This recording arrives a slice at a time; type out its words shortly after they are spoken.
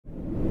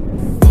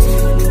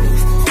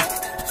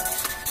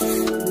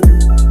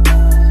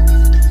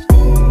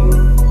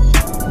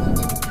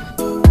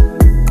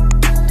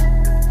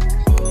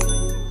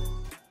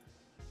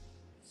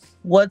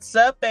What's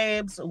up,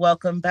 babes?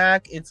 Welcome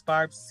back. It's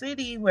Barb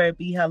City, where it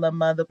be hella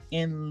mother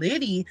in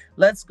Liddy.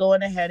 Let's go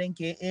on ahead and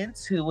get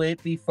into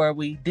it. Before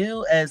we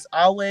do, as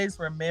always,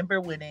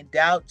 remember when in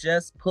doubt,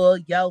 just pull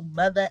your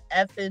mother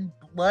effing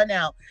blunt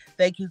out.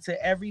 Thank you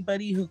to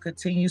everybody who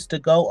continues to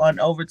go on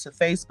over to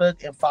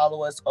Facebook and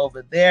follow us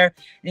over there,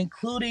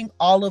 including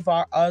all of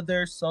our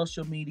other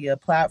social media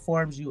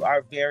platforms. You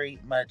are very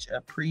much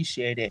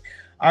appreciated.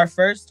 Our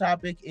first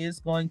topic is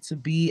going to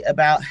be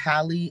about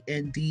Halle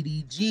and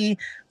DDG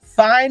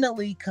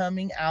finally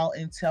coming out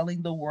and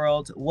telling the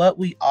world what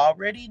we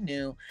already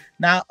knew.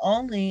 Not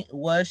only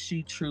was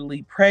she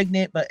truly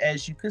pregnant, but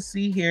as you can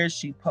see here,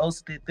 she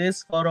posted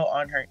this photo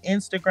on her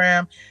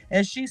Instagram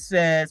and she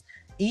says,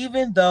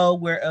 even though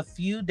we're a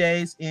few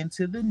days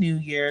into the new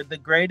year, the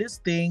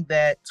greatest thing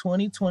that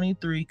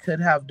 2023 could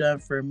have done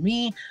for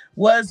me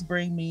was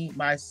bring me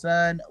my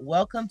son.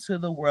 Welcome to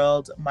the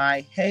world,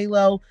 my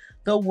halo.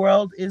 The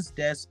world is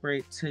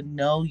desperate to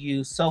know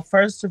you. So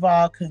first of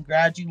all,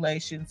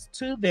 congratulations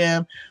to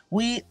them.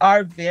 We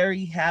are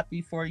very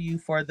happy for you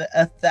for the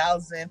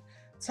 1,000th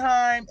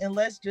time. And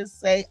let's just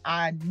say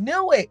I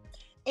knew it.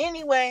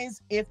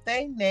 Anyways, if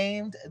they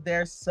named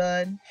their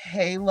son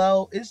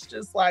Halo, it's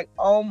just like,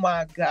 oh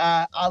my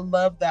God, I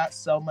love that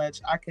so much.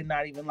 I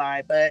cannot even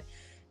lie, but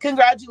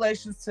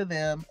congratulations to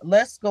them.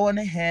 Let's go on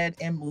ahead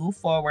and move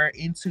forward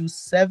into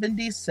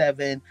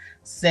 77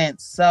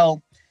 cents.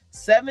 So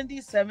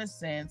 77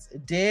 Cents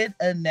did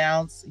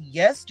announce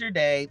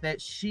yesterday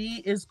that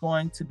she is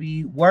going to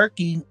be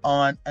working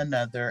on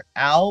another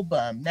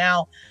album.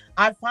 Now,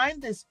 I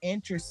find this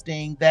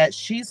interesting that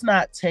she's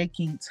not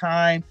taking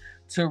time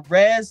to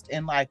rest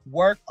and like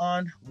work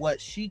on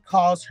what she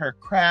calls her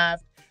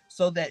craft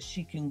so that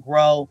she can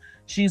grow.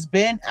 She's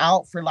been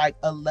out for like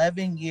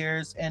 11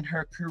 years and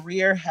her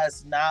career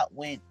has not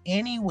went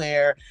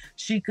anywhere.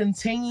 She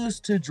continues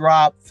to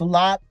drop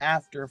flop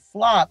after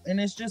flop. And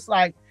it's just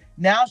like,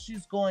 now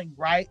she's going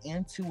right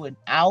into an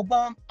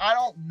album. I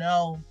don't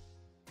know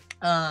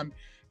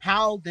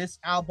how this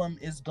album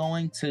is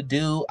going to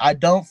do. I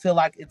don't feel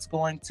like it's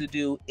going to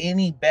do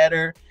any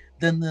better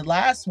than the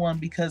last one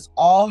because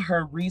all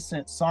her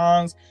recent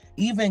songs,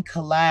 even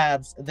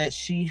collabs that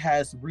she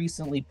has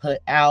recently put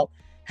out,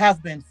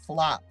 have been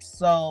flops.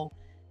 So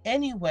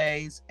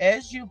anyways,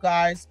 as you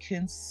guys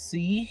can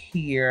see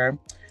here,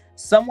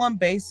 someone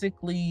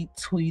basically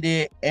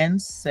tweeted and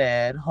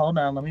said, hold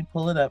on, let me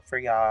pull it up for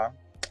y'all.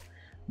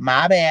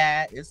 My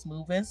bad, it's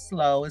moving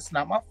slow. It's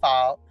not my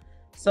fault.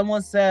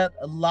 Someone said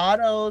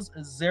Latto's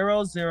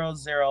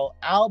 000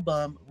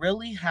 album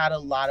really had a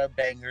lot of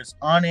bangers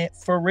on it.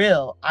 For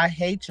real, I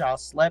hate y'all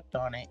slept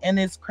on it. And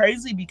it's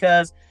crazy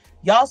because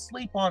y'all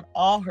sleep on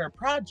all her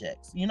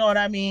projects. You know what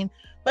I mean?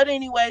 But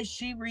anyway,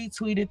 she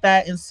retweeted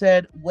that and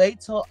said, wait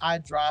till I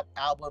drop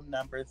album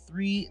number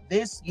 3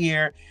 this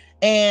year.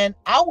 And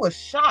I was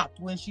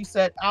shocked when she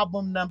said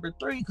album number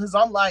 3 because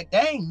I'm like,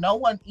 dang, no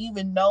one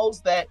even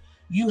knows that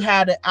you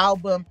had an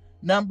album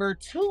number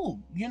 2.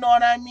 You know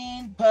what I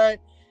mean? But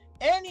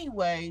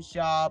anyways,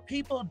 y'all,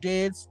 people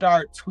did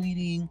start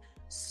tweeting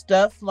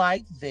stuff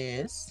like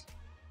this.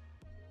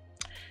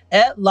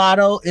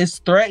 Latto is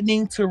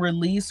threatening to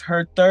release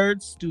her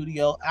 3rd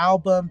studio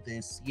album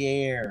this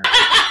year.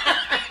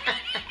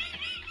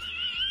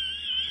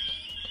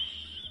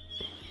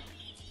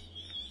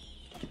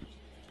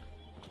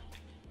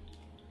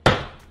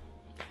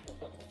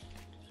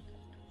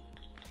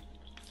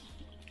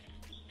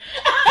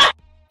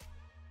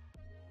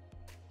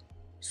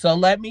 So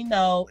let me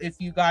know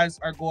if you guys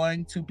are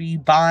going to be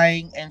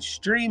buying and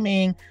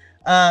streaming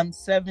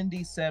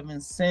 77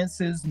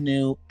 Cents'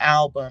 new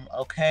album.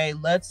 Okay,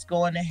 let's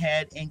go on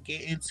ahead and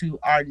get into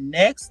our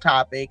next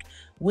topic,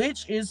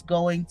 which is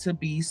going to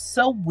be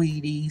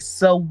Saweetie.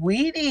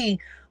 Saweetie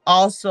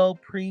also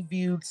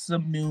previewed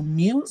some new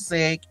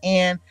music,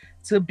 and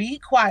to be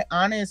quite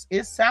honest,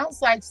 it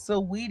sounds like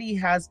Saweetie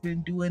has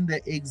been doing the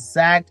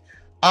exact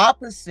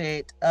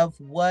opposite of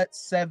what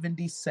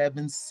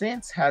 77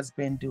 Cents has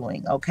been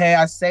doing. Okay,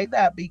 I say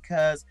that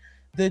because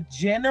the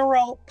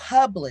general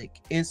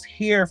public is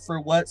here for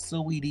what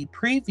Saweetie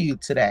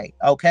previewed today.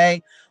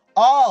 Okay,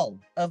 all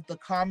of the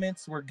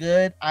comments were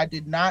good. I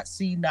did not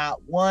see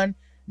not one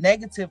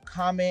negative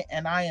comment,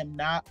 and I am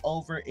not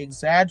over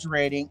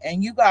exaggerating.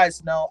 And you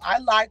guys know I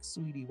like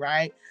Saweetie,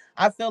 right?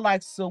 I feel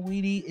like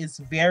Saweetie is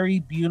very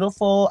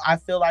beautiful. I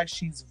feel like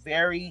she's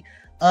very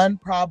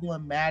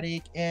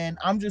unproblematic, and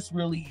I'm just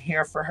really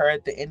here for her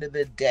at the end of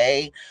the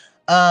day.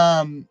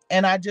 And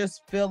I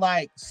just feel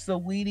like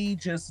Saweetie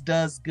just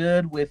does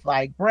good with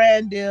like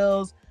brand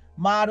deals,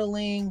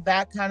 modeling,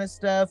 that kind of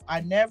stuff.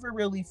 I never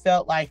really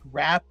felt like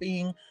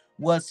rapping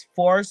was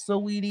for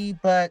Saweetie,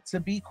 but to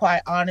be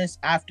quite honest,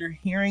 after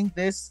hearing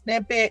this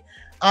snippet,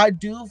 I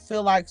do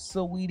feel like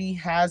Saweetie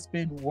has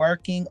been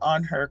working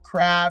on her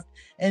craft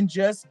and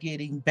just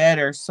getting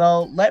better.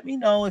 So let me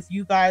know if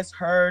you guys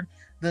heard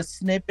the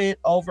snippet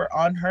over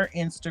on her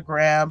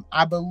Instagram.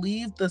 I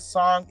believe the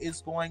song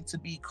is going to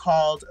be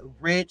called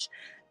Rich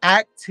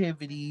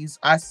Activities.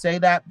 I say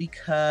that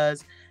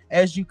because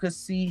As you can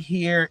see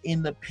here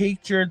in the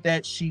picture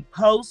that she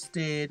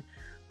posted,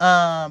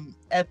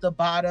 at the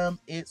bottom,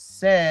 it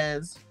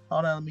says,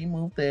 hold on, let me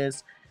move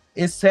this.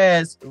 It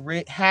says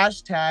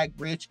hashtag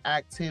rich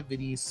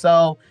activities.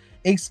 So,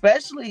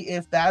 especially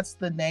if that's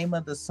the name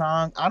of the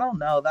song, I don't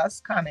know, that's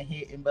kind of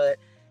hitting. But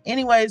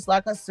anyways,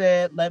 like I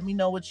said, let me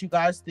know what you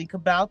guys think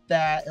about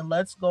that, and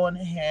let's go on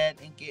ahead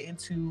and get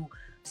into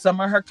some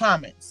of her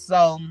comments.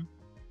 So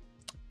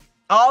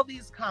all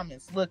these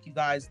comments, look, you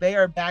guys, they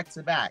are back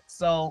to back.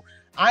 So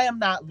I am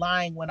not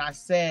lying when I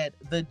said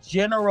the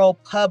general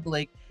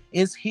public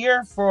is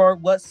here for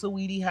what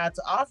Saweetie had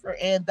to offer.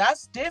 And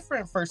that's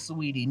different for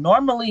Saweetie.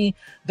 Normally,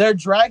 they're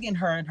dragging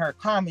her in her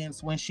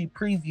comments when she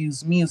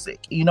previews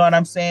music. You know what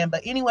I'm saying?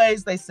 But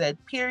anyways, they said,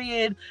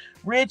 period,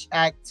 rich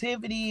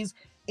activities.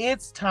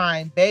 It's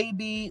time,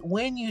 baby.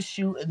 When you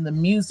shoot in the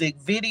music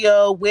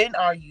video, when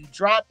are you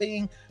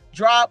dropping?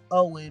 Drop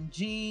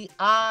OMG,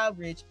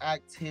 rich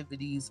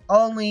activities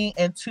only.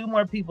 And two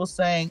more people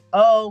saying,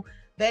 oh,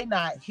 they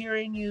not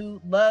hearing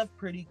you. Love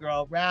pretty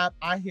girl rap.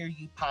 I hear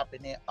you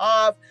popping it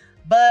off,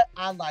 but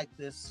I like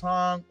this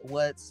song.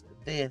 What's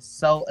this?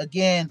 So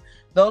again,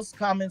 those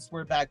comments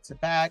were back to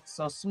back.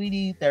 So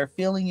sweetie, they're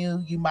feeling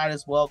you. You might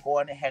as well go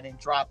on ahead and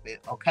drop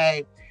it.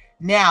 Okay.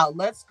 Now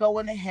let's go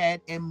on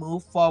ahead and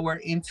move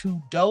forward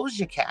into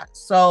Doja Cat.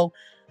 So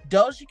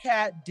Doja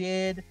Cat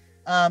did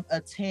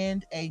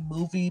attend a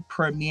movie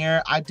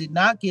premiere. I did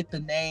not get the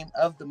name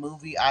of the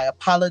movie. I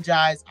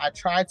apologize. I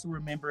tried to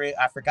remember it.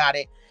 I forgot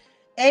it.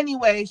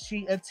 Anyway,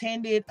 she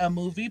attended a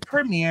movie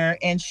premiere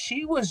and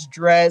she was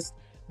dressed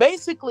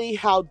basically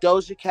how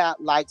Doja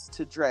Cat likes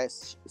to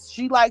dress.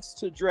 She likes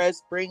to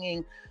dress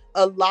bringing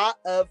a lot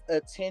of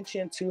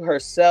attention to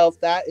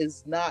herself. That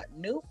is not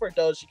new for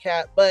Doja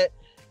Cat, but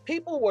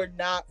people were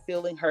not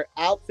feeling her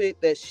outfit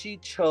that she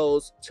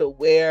chose to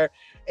wear.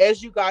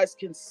 As you guys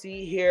can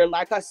see here,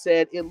 like I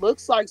said, it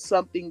looks like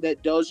something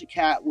that Doja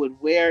Cat would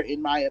wear,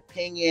 in my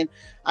opinion.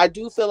 I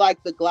do feel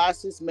like the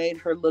glasses made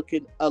her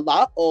looking a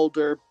lot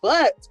older,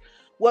 but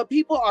what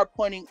people are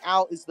pointing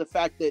out is the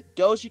fact that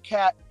Doja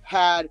Cat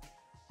had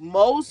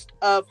most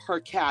of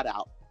her cat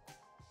out.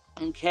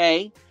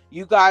 Okay,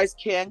 you guys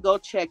can go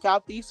check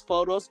out these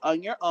photos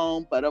on your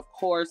own, but of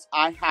course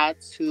I had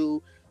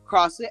to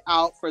cross it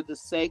out for the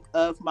sake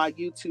of my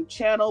YouTube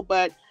channel.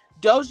 But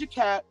Doja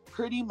Cat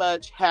pretty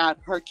much had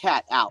her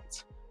cat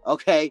out,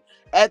 okay,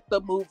 at the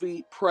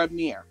movie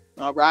premiere.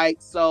 All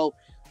right, so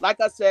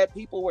like I said,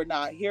 people were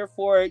not here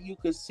for it. You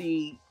could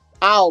see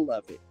all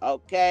of it,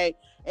 okay.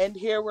 And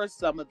here were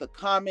some of the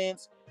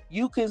comments.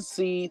 You can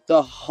see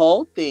the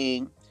whole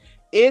thing.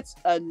 It's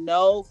a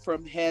no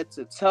from head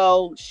to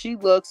toe. She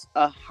looks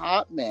a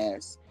hot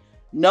mess.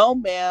 No,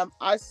 ma'am.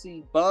 I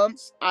see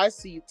bumps. I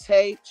see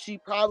tape. She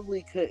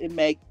probably couldn't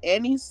make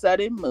any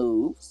sudden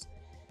moves.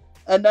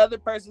 Another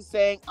person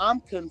saying,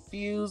 I'm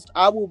confused.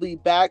 I will be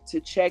back to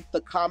check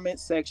the comment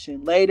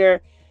section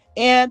later.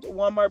 And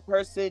one more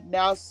person,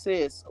 now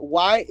sis,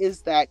 why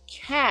is that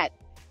cat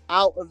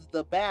out of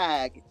the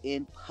bag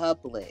in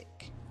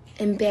public?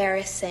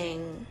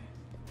 Embarrassing.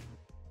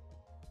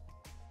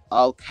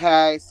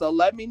 Okay, so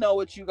let me know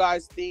what you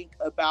guys think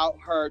about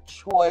her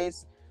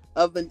choice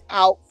of an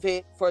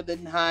outfit for the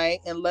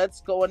night. And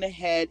let's go on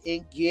ahead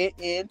and get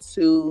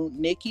into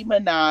Nicki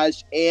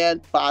Minaj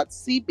and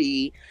Botsy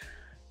B.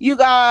 You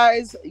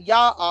guys,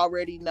 y'all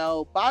already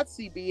know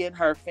Botsy B and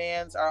her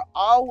fans are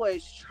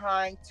always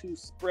trying to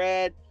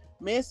spread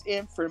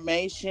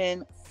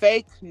misinformation,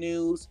 fake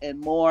news, and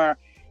more.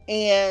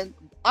 And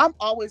I'm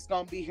always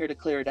going to be here to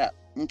clear it up,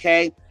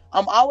 okay?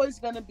 I'm always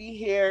going to be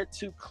here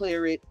to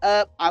clear it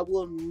up. I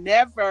will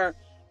never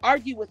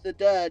argue with the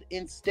dud.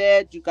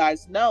 Instead, you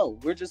guys know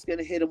we're just going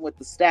to hit them with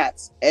the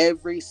stats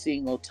every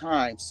single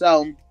time.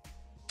 So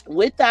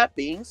with that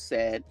being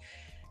said,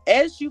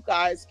 as you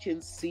guys can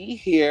see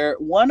here,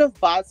 one of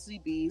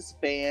Botsy B's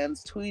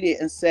fans tweeted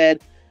and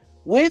said,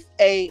 with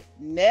a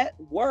net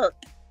worth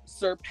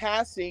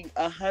surpassing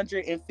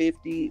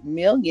 150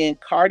 million,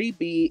 Cardi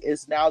B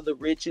is now the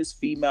richest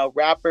female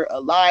rapper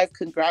alive.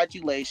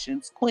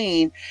 Congratulations,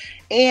 queen.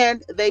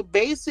 And they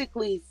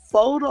basically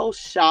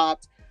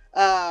photoshopped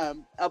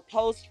a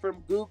post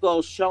from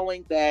Google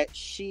showing that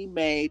she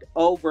made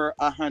over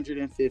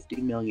 $150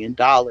 million,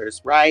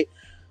 right?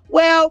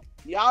 Well,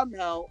 y'all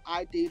know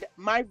I did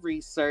my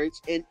research,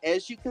 and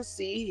as you can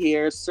see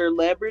here,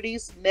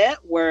 Celebrity's Net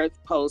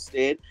Worth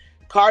posted,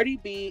 Cardi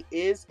B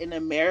is an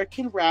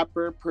American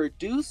rapper,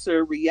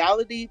 producer,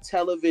 reality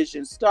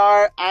television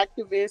star,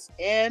 activist,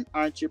 and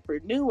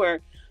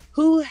entrepreneur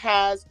who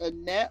has a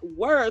net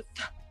worth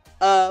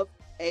of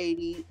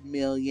 $80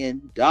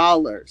 million.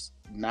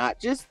 Not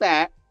just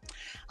that,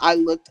 I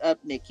looked up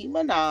Nicki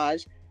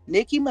Minaj.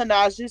 Nicki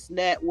Minaj's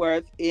net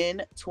worth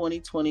in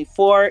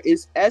 2024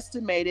 is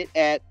estimated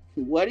at,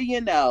 what do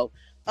you know,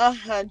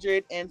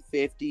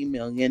 $150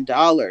 million.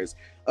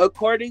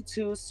 According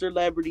to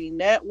Celebrity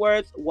Net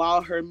Worth,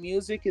 while her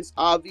music is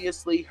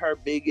obviously her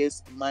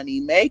biggest money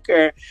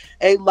maker,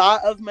 a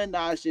lot of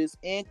Minaj's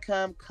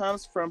income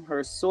comes from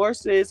her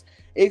sources,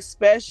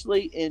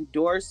 especially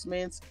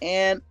endorsements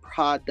and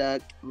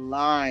product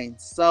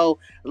lines. So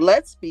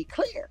let's be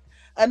clear.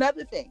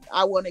 Another thing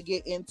I want to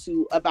get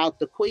into about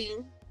the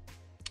Queen: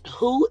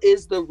 who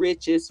is the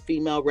richest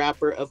female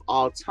rapper of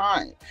all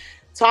time?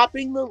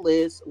 Topping the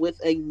list with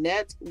a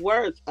net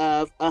worth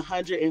of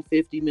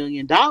 $150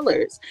 million,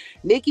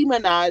 Nicki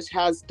Minaj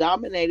has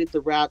dominated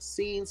the rap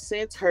scene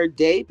since her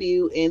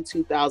debut in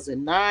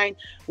 2009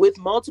 with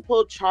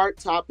multiple chart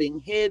topping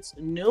hits,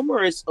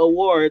 numerous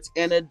awards,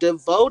 and a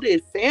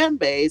devoted fan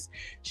base.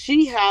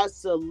 She has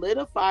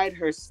solidified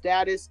her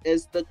status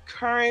as the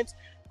current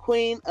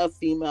queen of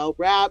female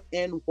rap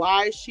and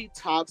why she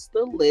tops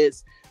the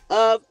list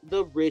of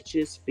the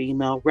richest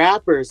female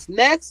rappers.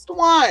 Next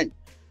one.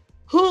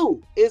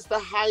 Who is the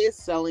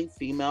highest selling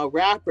female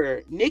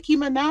rapper? Nicki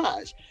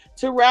Minaj.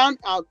 To round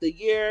out the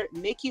year,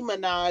 Nicki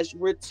Minaj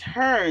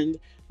returned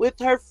with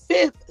her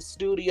fifth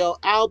studio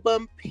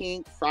album,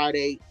 Pink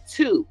Friday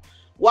 2.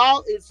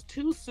 While it's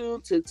too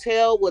soon to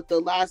tell what the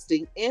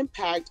lasting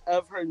impact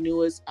of her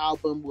newest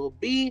album will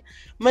be,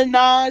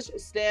 Minaj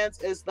stands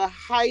as the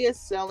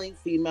highest selling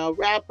female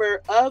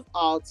rapper of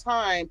all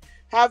time,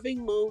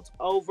 having moved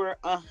over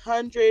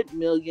 100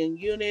 million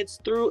units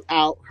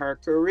throughout her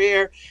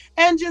career.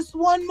 And just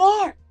one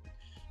more.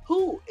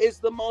 Who is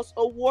the most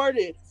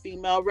awarded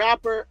female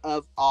rapper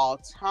of all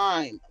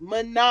time?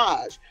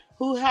 Minaj,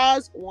 who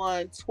has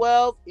won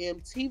 12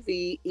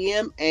 MTV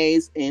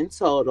EMAs in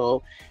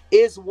total,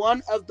 is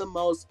one of the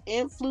most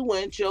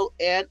influential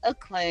and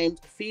acclaimed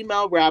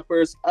female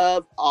rappers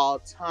of all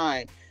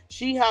time.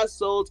 She has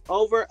sold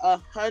over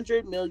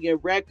 100 million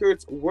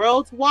records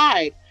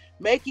worldwide,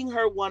 making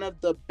her one of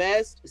the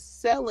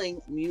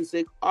best-selling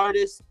music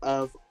artists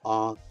of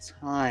all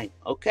time.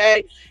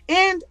 Okay?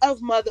 End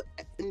of mother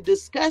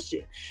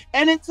discussion.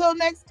 And until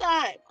next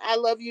time, I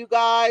love you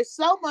guys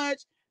so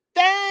much.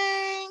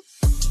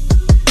 Thanks.